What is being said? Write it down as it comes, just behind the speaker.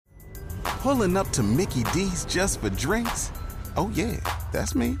Pulling up to Mickey D's just for drinks? Oh yeah,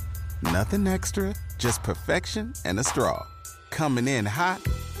 that's me. Nothing extra, just perfection and a straw. Coming in hot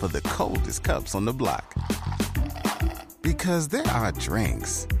for the coldest cups on the block. Because there are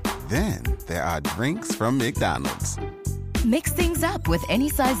drinks. Then there are drinks from McDonald's. Mix things up with any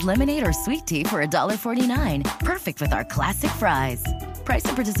size lemonade or sweet tea for $1.49. Perfect with our classic fries. Price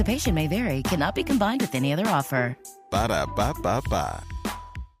and participation may vary. Cannot be combined with any other offer. Ba-da-ba-ba-ba.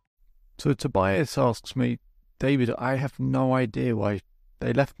 So Tobias asks me, David, I have no idea why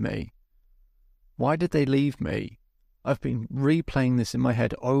they left me. Why did they leave me? I've been replaying this in my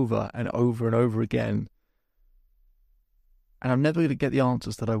head over and over and over again. And I'm never going to get the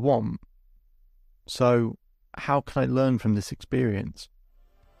answers that I want. So how can I learn from this experience?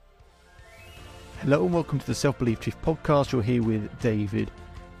 Hello and welcome to the Self-Belief Chief podcast. You're here with David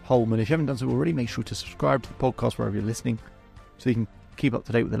Holman. If you haven't done so already, make sure to subscribe to the podcast wherever you're listening so you can keep up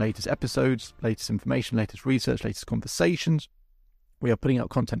to date with the latest episodes, latest information, latest research, latest conversations. We are putting out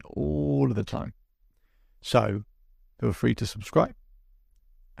content all of the time. So feel free to subscribe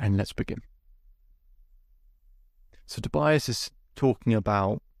and let's begin. So Tobias is talking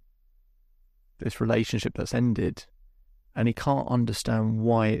about this relationship that's ended and he can't understand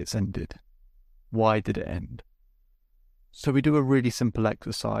why it's ended. Why did it end? So we do a really simple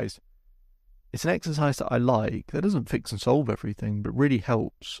exercise. It's an exercise that I like, that doesn't fix and solve everything, but really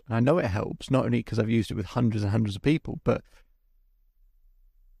helps. And I know it helps, not only because I've used it with hundreds and hundreds of people, but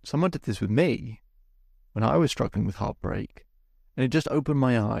someone did this with me when I was struggling with heartbreak. And it just opened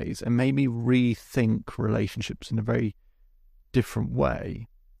my eyes and made me rethink relationships in a very different way.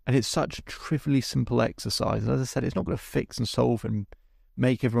 And it's such a trivially simple exercise. And as I said, it's not going to fix and solve and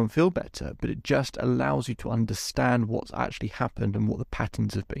make everyone feel better, but it just allows you to understand what's actually happened and what the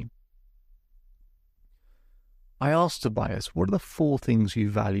patterns have been. I asked Tobias, what are the 4 things you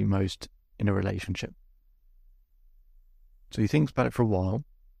value most in a relationship? So he thinks about it for a while.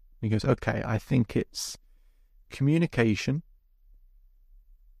 He goes, okay, I think it's communication,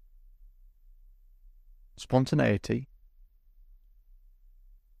 spontaneity,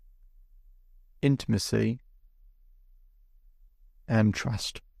 intimacy, and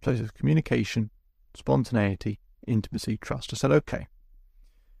trust. So it's communication, spontaneity, intimacy, trust. I said, okay.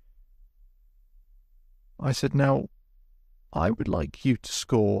 I said, now, I would like you to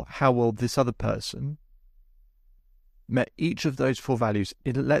score how well this other person met each of those 4 values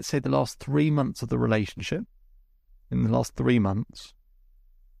in, let's say, the last 3 months of the relationship. In the last 3 months,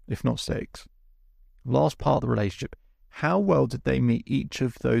 if not 6, last part of the relationship, how well did they meet each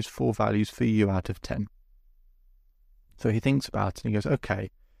of those 4 values for you out of 10? So he thinks about it and he goes,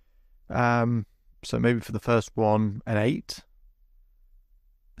 okay, so maybe for the first one, an 8,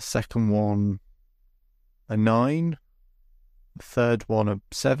 the second one, a 9, the third one, a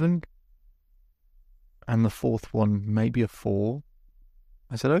 7, and the fourth one, maybe a 4.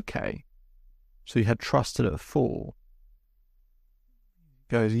 I said, okay, so you had trusted at a 4.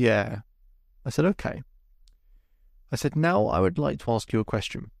 He goes, yeah. I said, okay. I said, now I would like to ask you a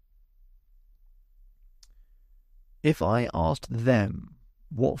question. If I asked them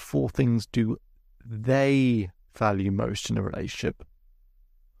what 4 things do they value most in a relationship,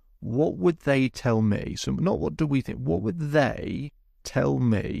 what would they tell me? So not what do we think, what would they tell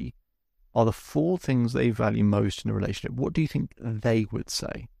me are the 4 things they value most in a relationship? What do you think they would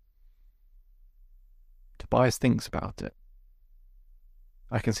say? Tobias thinks about it.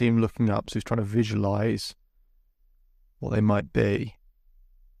 I can see him looking up, so he's trying to visualize what they might be.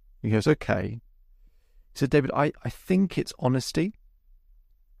 He goes, okay. He said, David, I think it's honesty.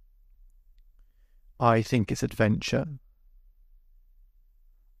 I think it's adventure.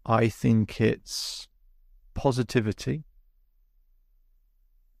 I think it's positivity.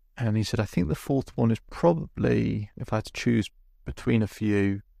 And he said, I think the 4th one is probably, if I had to choose between a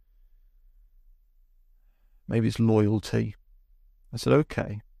few, maybe it's loyalty. I said,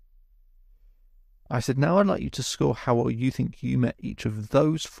 okay. I said, now I'd like you to score how well you think you met each of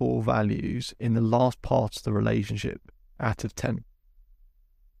those 4 values in the last part of the relationship out of 10.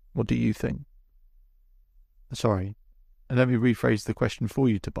 What do you think? Sorry. And let me rephrase the question for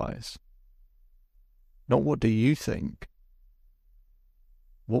you, Tobias. Not what do you think?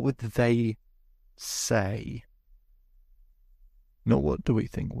 What would they say? Not what do we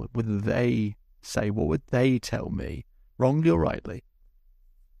think? What would they say? What would they tell me? Wrongly or rightly?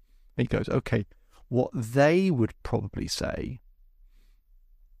 He goes, okay, what they would probably say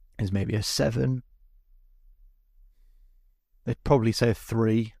is maybe a 7. They'd probably say a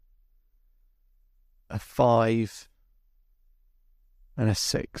 3, a 5, and a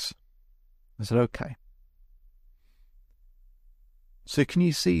 6. I said, okay. So can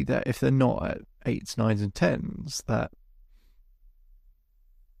you see that if they're not at 8s, 9s and 10s, that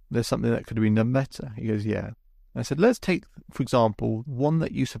there's something that could have been done better? He goes, yeah. I said, let's take, for example, one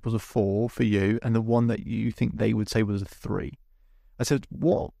that you said was a 4 for you and the one that you think they would say was a 3. I said,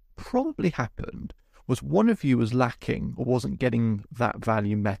 what probably happened was one of you was lacking or wasn't getting that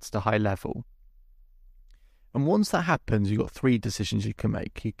value met at a high level. And once that happens, you've got 3 decisions you can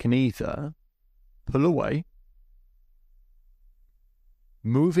make. You can either pull away,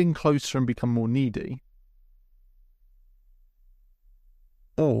 move in closer and become more needy,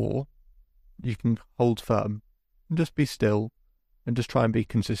 or you can hold firm and just be still and just try and be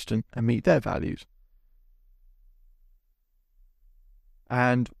consistent and meet their values.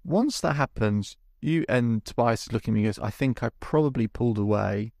 And once that happens, Tobias is looking at me and goes, I think I probably pulled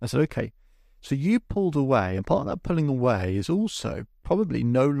away. I said, okay, so you pulled away, and part of that pulling away is also probably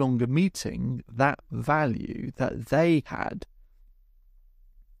no longer meeting that value that they had.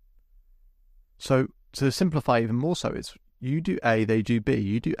 So to simplify even more so, it's you do A, they do B,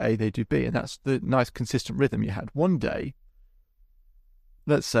 you do A, they do B, and that's the nice consistent rhythm you had. One day,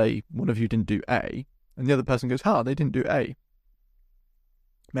 let's say one of you didn't do A, and the other person goes, they didn't do A.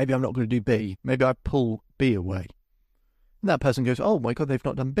 Maybe I'm not going to do B. Maybe I pull B away. And that person goes, oh my God, they've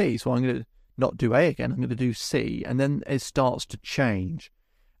not done B, so I'm going to not do A again, I'm going to do C. And then it starts to change.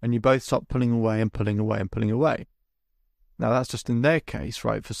 And you both start pulling away and pulling away and pulling away. Now that's just in their case,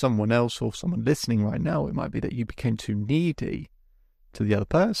 right? For someone else or someone listening right now, it might be that you became too needy to the other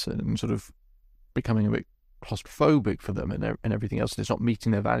person and sort of becoming a bit claustrophobic for them and everything else, and it's not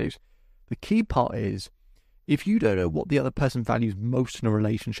meeting their values. The key part is, if you don't know what the other person values most in a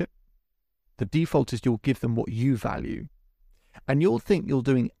relationship, the default is you'll give them what you value. And you'll think you're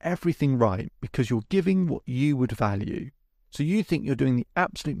doing everything right because you're giving what you would value. So you think you're doing the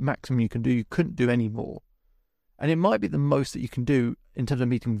absolute maximum you can do. You couldn't do any more. And it might be the most that you can do in terms of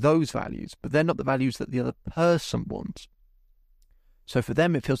meeting those values, but they're not the values that the other person wants. So for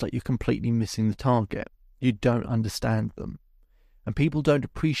them, it feels like you're completely missing the target. You don't understand them. And people don't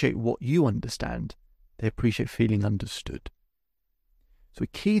appreciate what you understand. They appreciate feeling understood. So a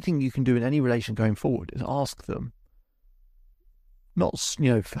key thing you can do in any relation going forward is ask them, not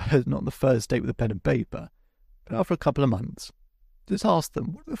the first date with a pen and paper, but after a couple of months, just ask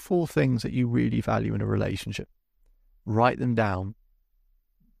them, what are the 4 things that you really value in a relationship? Write them down.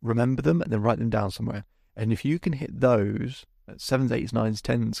 Remember them and then write them down somewhere. And if you can hit those at 7s, 8s, 9s,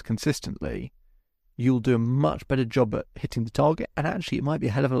 10s consistently, you'll do a much better job at hitting the target. And actually, it might be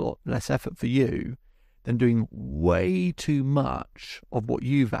a hell of a lot less effort for you than doing way too much of what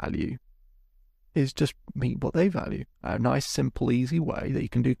you value. Is just meet what they value. A nice, simple, easy way that you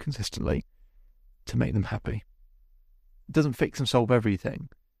can do consistently to make them happy. It doesn't fix and solve everything,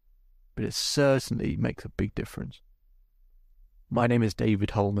 but it certainly makes a big difference. My name is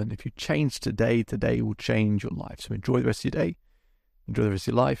David Holman. If you change today, today will change your life. So enjoy the rest of your day. Enjoy the rest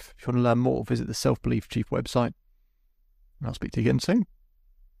of your life. If you want to learn more, visit the Self Belief Chief website. And I'll speak to you again soon.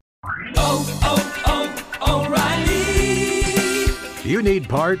 O'Reilly. You need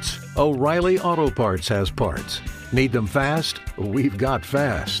parts? O'Reilly Auto Parts has parts. Need them fast? We've got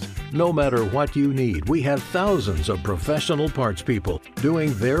fast. No matter what you need, we have thousands of professional parts people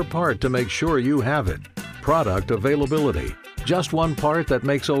doing their part to make sure you have it. Product availability. Just one part that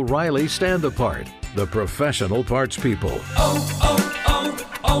makes O'Reilly stand apart. The professional parts people.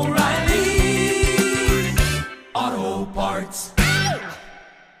 O'Reilly Auto Parts.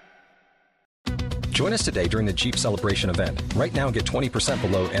 Join us today during the Jeep Celebration event. Right now, get 20%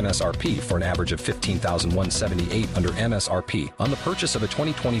 below MSRP for an average of $15,178 under MSRP on the purchase of a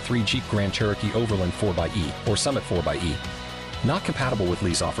 2023 Jeep Grand Cherokee Overland 4xE or Summit 4xE. Not compatible with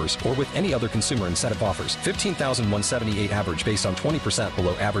lease offers or with any other consumer incentive offers. $15,178 average based on 20%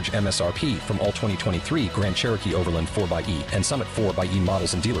 below average MSRP from all 2023 Grand Cherokee Overland 4xE and Summit 4xE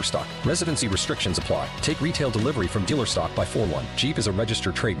models in dealer stock. Residency restrictions apply. Take retail delivery from dealer stock by 4/1. Jeep is a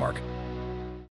registered trademark.